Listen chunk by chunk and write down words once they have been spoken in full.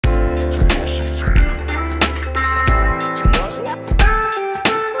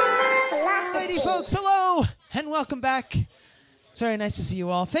welcome back. It's very nice to see you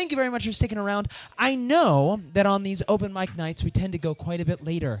all. Thank you very much for sticking around. I know that on these open mic nights, we tend to go quite a bit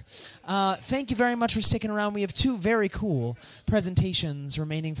later. Thank you very much for sticking around. We have two very cool presentations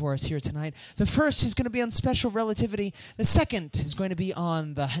remaining for us here tonight. The first is going to be on special relativity. The second is going to be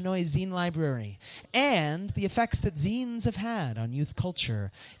on the Hanoi Zine Library and the effects that zines have had on youth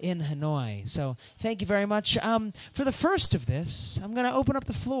culture in Hanoi. So thank you very much. For the first of this, I'm going to open up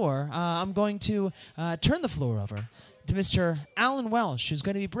the floor. I'm going to turn the floor over to Mr. Alan Welsh, who's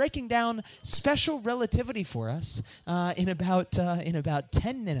going to be breaking down special relativity for us in about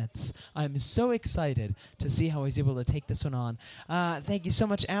 10 minutes. I'm so excited to see how he's able to take this one on. Thank you so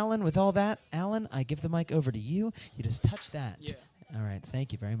much, Alan. With all that, Alan, I give the mic over to you. You just touch that. Yeah. All right.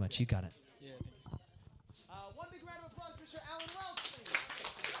 Thank you very much. You got it. Yeah. One big round of applause for Mr. Alan Welsh,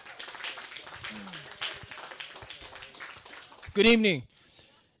 please. Good evening.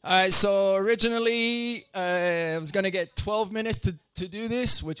 So originally, I was going to get 12 minutes to do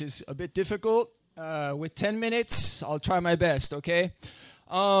this, which is a bit difficult. With 10 minutes, I'll try my best, okay?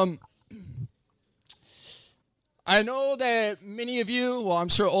 I know that many of you, well, I'm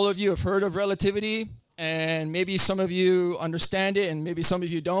sure all of you have heard of relativity, and maybe some of you understand it, and maybe some of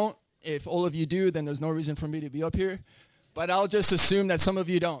you don't. If all of you do, then there's no reason for me to be up here. But I'll just assume that some of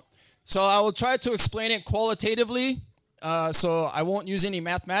you don't. So I will try to explain it qualitatively. So I won't use any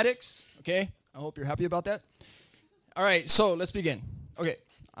mathematics, okay? I hope you're happy about that. All right, so let's begin. Okay,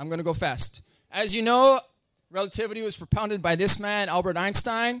 I'm going to go fast. As you know, relativity was propounded by this man, Albert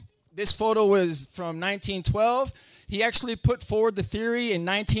Einstein. This photo was from 1912. He actually put forward the theory in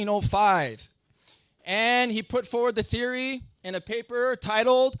 1905. And he put forward the theory in a paper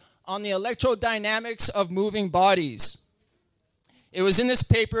titled On the Electrodynamics of Moving Bodies. It was in this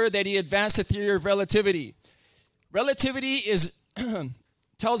paper that he advanced the theory of relativity. Relativity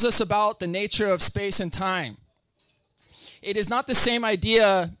tells us about the nature of space and time. It is not the same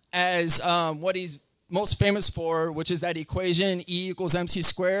idea as what he's most famous for, which is that equation E equals mc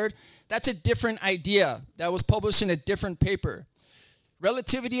squared. That's a different idea that was published in a different paper.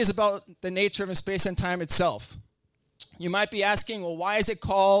 Relativity is about the nature of space and time itself. You might be asking, well, why is it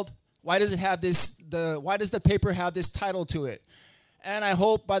called? Why does it have this? Why does the paper have this title to it? And I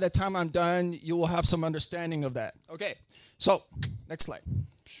hope by the time I'm done, you will have some understanding of that. Okay, so next slide.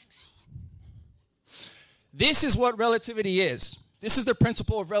 This is what relativity is. This is the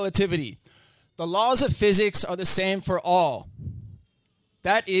principle of relativity. The laws of physics are the same for all.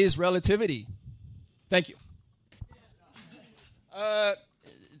 That is relativity. Thank you.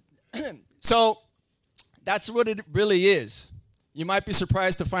 So that's what it really is. You might be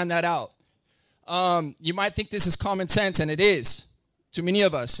surprised to find that out. You might think this is common sense, and it is to many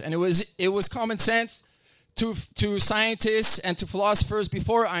of us. And it was common sense to scientists and to philosophers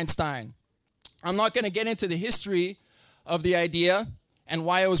before Einstein. I'm not going to get into the history of the idea and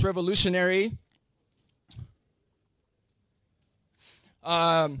why it was revolutionary.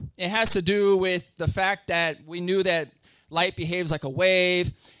 It has to do with the fact that we knew that light behaves like a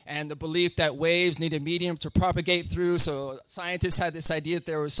wave, and the belief that waves need a medium to propagate through. So scientists had this idea that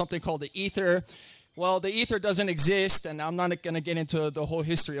there was something called the ether. Well, the ether doesn't exist, and I'm not going to get into the whole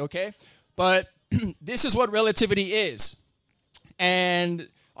history, okay? But this is what relativity is. And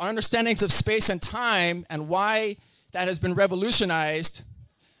our understandings of space and time and why that has been revolutionized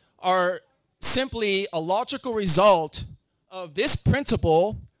are simply a logical result of this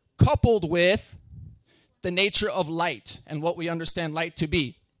principle coupled with the nature of light and what we understand light to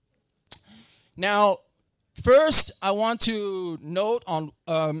be. Now, first, I want to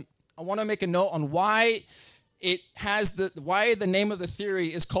make a note on why why the name of the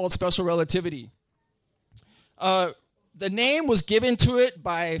theory is called special relativity. The name was given to it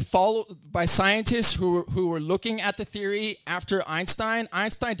by scientists who were looking at the theory after Einstein.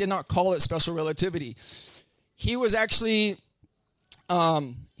 Einstein did not call it special relativity. He was actually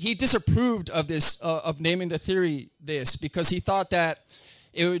he disapproved of this of naming the theory this because he thought that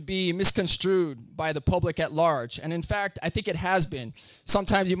it would be misconstrued by the public at large. And in fact, I think it has been.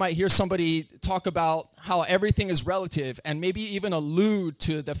 Sometimes you might hear somebody talk about how everything is relative and maybe even allude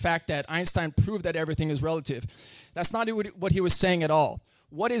to the fact that Einstein proved that everything is relative. That's not what he was saying at all.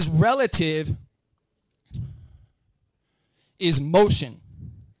 What is relative is motion.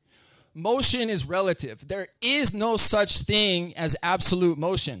 Motion is relative. There is no such thing as absolute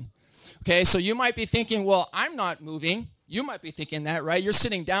motion. Okay, so you might be thinking, well, I'm not moving. You might be thinking that, right? You're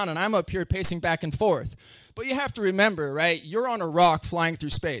sitting down and I'm up here pacing back and forth. But you have to remember, right? You're on a rock flying through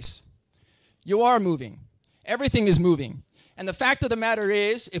space. You are moving. Everything is moving. And the fact of the matter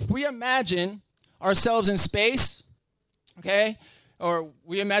is, if we imagine ourselves in space, okay, or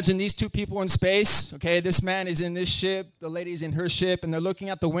we imagine these two people in space. Okay, this man is in this ship, the lady's in her ship, and they're looking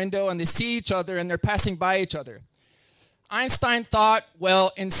out the window and they see each other and they're passing by each other. Einstein thought,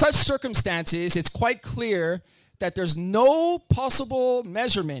 well, in such circumstances, it's quite clear that there's no possible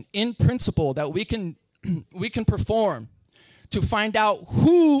measurement in principle that we can perform to find out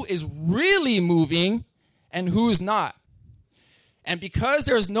who is really moving and who's not. And because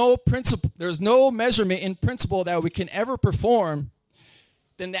there's no measurement in principle that we can ever perform,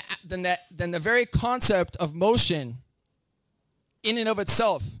 then the very concept of motion in and of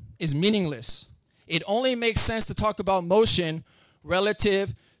itself is meaningless. It only makes sense to talk about motion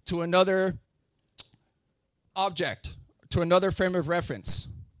relative to another object, to another frame of reference.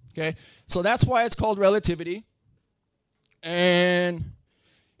 Okay? So that's why it's called relativity. And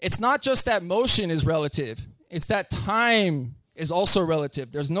it's not just that motion is relative, it's that time is also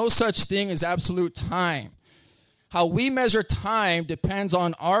relative. There's no such thing as absolute time. How we measure time depends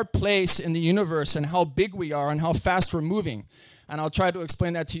on our place in the universe and how big we are and how fast we're moving. And I'll try to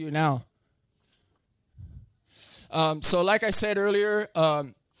explain that to you now. So like I said earlier,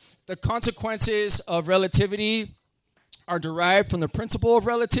 the consequences of relativity are derived from the principle of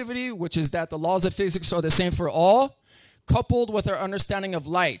relativity, which is that the laws of physics are the same for all, coupled with our understanding of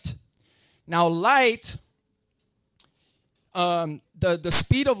light. Now light, the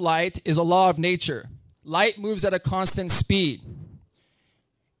speed of light is a law of nature. Light moves at a constant speed.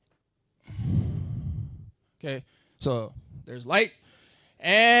 Okay, so there's light,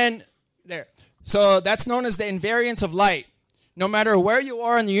 and there. So that's known as the invariance of light. No matter where you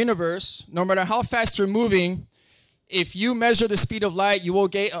are in the universe, no matter how fast you're moving, if you measure the speed of light, you will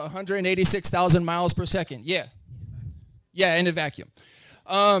get 186,000 miles per second. Yeah. Yeah, in a vacuum.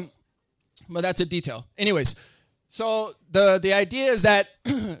 But that's a detail. Anyways, so the idea is that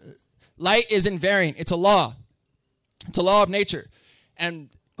light is invariant. It's a law. It's a law of nature. And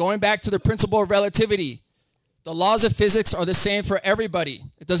going back to the principle of relativity, the laws of physics are the same for everybody.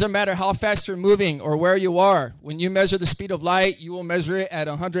 It doesn't matter how fast you're moving or where you are. When you measure the speed of light, you will measure it at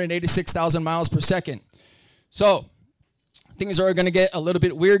 186,000 miles per second. So things are going to get a little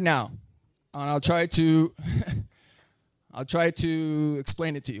bit weird now. And I'll try to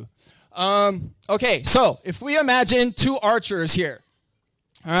explain it to you. Okay, so if we imagine two archers here,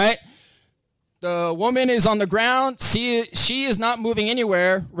 all right? The woman is on the ground. She is not moving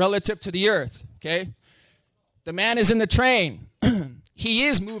anywhere relative to the earth, okay? The man is in the train. He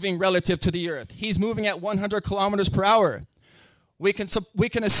is moving relative to the earth. He's moving at 100 kilometers per hour. We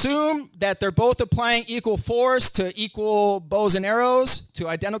can assume that they're both applying equal force to equal bows and arrows, to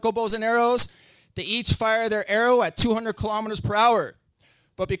identical bows and arrows. They each fire their arrow at 200 kilometers per hour.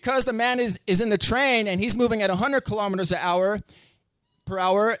 But because the man is in the train and he's moving at 100 kilometers per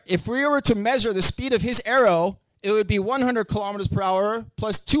hour, if we were to measure the speed of his arrow, it would be 100 kilometers per hour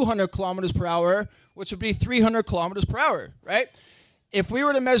plus 200 kilometers per hour, which would be 300 kilometers per hour, right? If we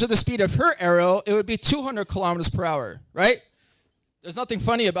were to measure the speed of her arrow, it would be 200 kilometers per hour, right? There's nothing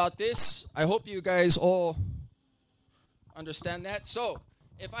funny about this. I hope you guys all understand that. So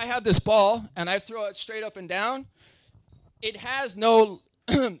if I have this ball and I throw it straight up and down, it has no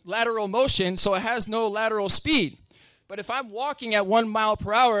lateral motion, so it has no lateral speed. But if I'm walking at 1 mile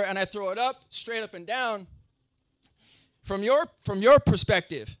per hour and I throw it up, straight up and down, from your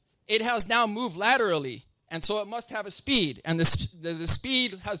perspective, it has now moved laterally, and so it must have a speed. And the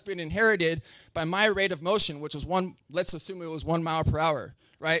speed has been inherited by my rate of motion, which was let's assume it was 1 mile per hour,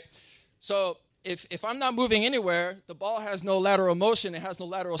 right? So if I'm not moving anywhere, the ball has no lateral motion, it has no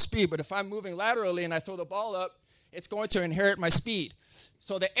lateral speed. But if I'm moving laterally and I throw the ball up, it's going to inherit my speed.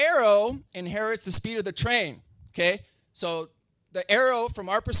 So the arrow inherits the speed of the train, okay? So the arrow, from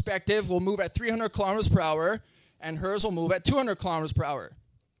our perspective, will move at 300 kilometers per hour, and hers will move at 200 kilometers per hour.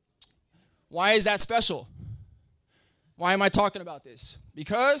 Why is that special? Why am I talking about this?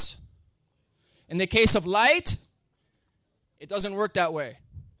 Because in the case of light, it doesn't work that way.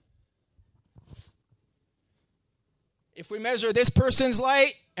 If we measure this person's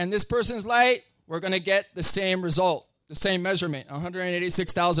light and this person's light, we're going to get the same result, the same measurement,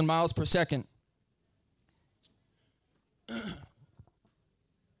 186,000 miles per second.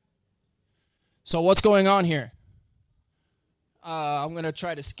 So what's going on here? I'm going to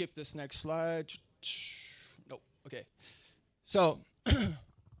try to skip this next slide. Nope. Okay. So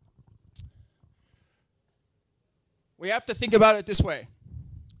we have to think about it this way.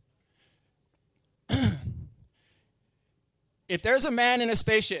 If there's a man in a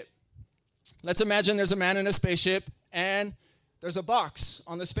spaceship, let's imagine there's a man in a spaceship and there's a box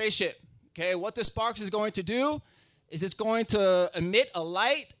on the spaceship. Okay, what this box is going to do is it's going to emit a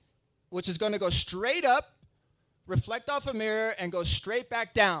light which is going to go straight up reflect off a mirror, and go straight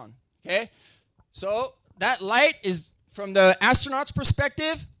back down, okay? So that light is, from the astronaut's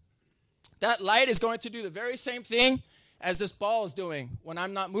perspective, that light is going to do the very same thing as this ball is doing when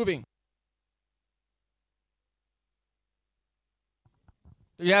I'm not moving.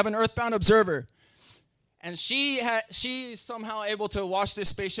 You have an earthbound observer, and she's somehow able to watch this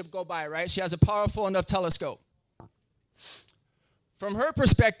spaceship go by, right? She has a powerful enough telescope. From her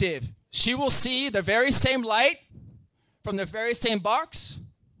perspective, she will see the very same light from the very same box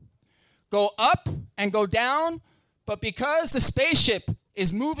go up and go down, but because the spaceship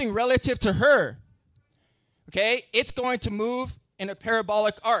is moving relative to her, okay, it's going to move in a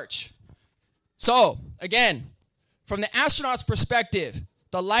parabolic arch. So, again, from the astronaut's perspective,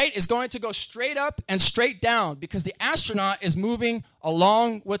 the light is going to go straight up and straight down because the astronaut is moving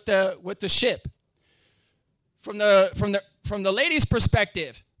along with the ship. From the lady's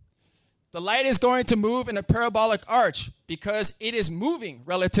perspective, the light is going to move in a parabolic arch because it is moving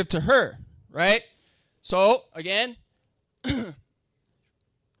relative to her, right? So again,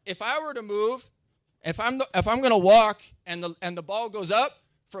 if I were to move, if I'm going to walk and the ball goes up,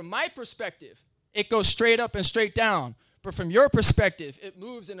 from my perspective, it goes straight up and straight down. But from your perspective, it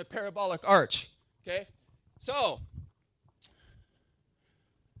moves in a parabolic arch, okay? So,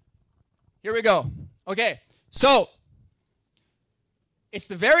 here we go. Okay, so, it's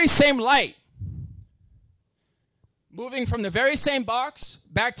the very same light moving from the very same box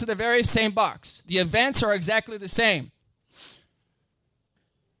back to the very same box. The events are exactly the same.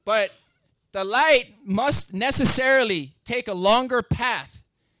 But the light must necessarily take a longer path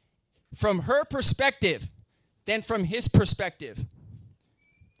from her perspective than from his perspective,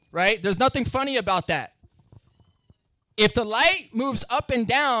 right? There's nothing funny about that. If the light moves up and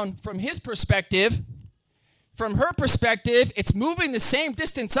down from his perspective, from her perspective, it's moving the same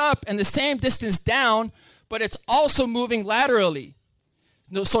distance up and the same distance down, but it's also moving laterally.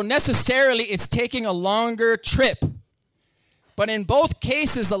 So necessarily, it's taking a longer trip. But in both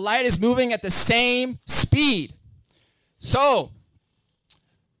cases, the light is moving at the same speed. So,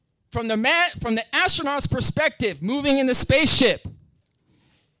 from the astronaut's perspective, moving in the spaceship,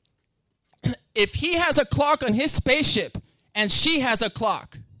 if he has a clock on his spaceship and she has a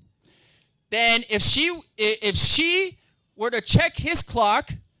clock, then if she were to check his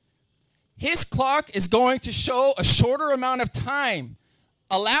clock is going to show a shorter amount of time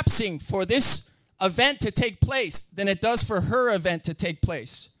elapsing for this event to take place than it does for her event to take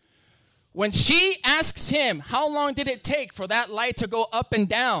place. When she asks him, how long did it take for that light to go up and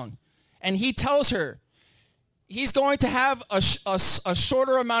down? And he tells her he's going to have a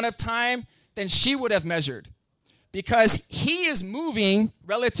shorter amount of time than she would have measured. Because he is moving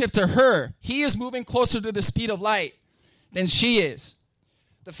relative to her. He is moving closer to the speed of light than she is.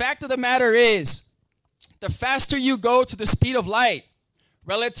 The fact of the matter is, the faster you go to the speed of light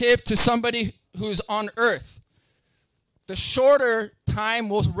relative to somebody who's on Earth, the shorter time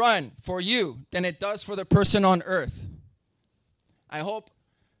will run for you than it does for the person on Earth. I hope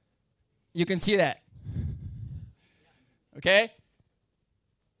you can see that. Okay?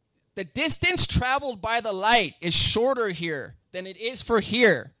 The distance traveled by the light is shorter here than it is for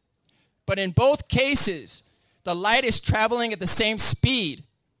here. But in both cases, the light is traveling at the same speed.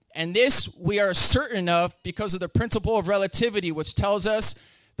 And this we are certain of because of the principle of relativity, which tells us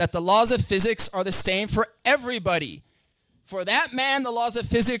that the laws of physics are the same for everybody. For that man, the laws of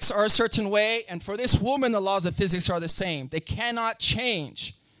physics are a certain way, and for this woman, the laws of physics are the same. They cannot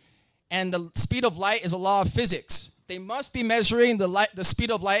change. And the speed of light is a law of physics. They must be measuring the speed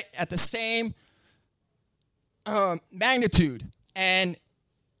of light at the same magnitude. And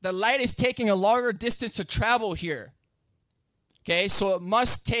the light is taking a longer distance to travel here. Okay, so it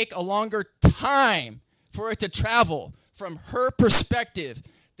must take a longer time for it to travel from her perspective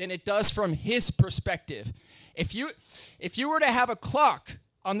than it does from his perspective. If you were to have a clock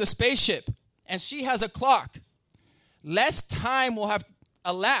on the spaceship and she has a clock, less time will have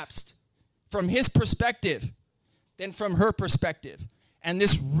elapsed from his perspective than from her perspective. And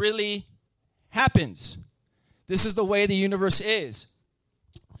this really happens. This is the way the universe is.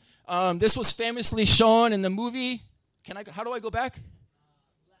 This was famously shown in the movie. How do I go back?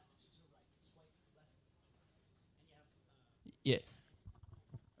 Yeah.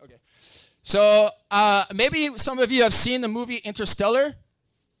 Okay. So maybe some of you have seen the movie Interstellar.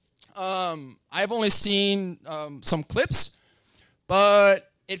 I've only seen some clips,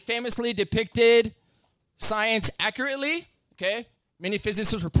 but it famously depicted science accurately. Okay, many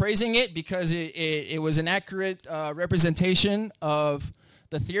physicists were praising it because it was an accurate representation of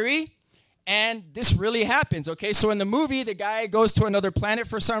the theory. And this really happens, okay? So in the movie, the guy goes to another planet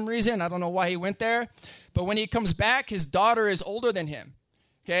for some reason. I don't know why he went there. But when he comes back, his daughter is older than him,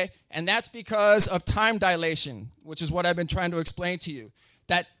 okay? And that's because of time dilation, which is what I've been trying to explain to you.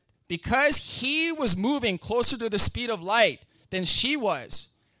 That because he was moving closer to the speed of light than she was,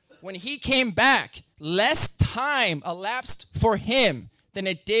 when he came back, less time elapsed for him than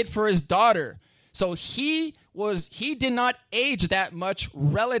it did for his daughter. So he did not age that much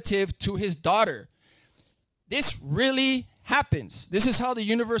relative to his daughter. This really happens. This is how the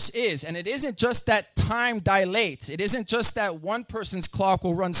universe is. And it isn't just that time dilates. It isn't just that one person's clock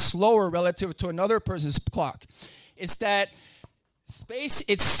will run slower relative to another person's clock. It's that space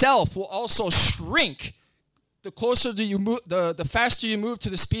itself will also shrink the closer you move, the faster you move to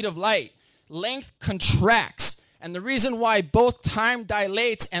the speed of light. Length contracts. And the reason why both time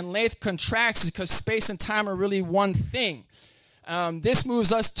dilates and length contracts is because space and time are really one thing. This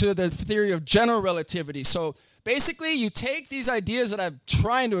moves us to the theory of general relativity. So basically, you take these ideas that I'm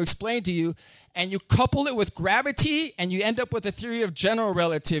trying to explain to you, and you couple it with gravity, and you end up with a theory of general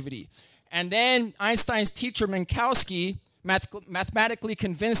relativity. And then Einstein's teacher, Minkowski, mathematically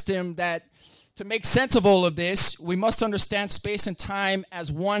convinced him that to make sense of all of this, we must understand space and time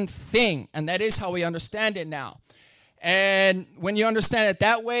as one thing. And that is how we understand it now. And when you understand it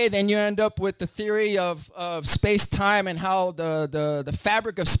that way, then you end up with the theory of space-time and how the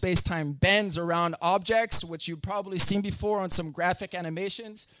fabric of space-time bends around objects, which you've probably seen before on some graphic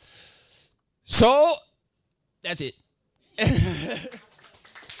animations. So, that's it.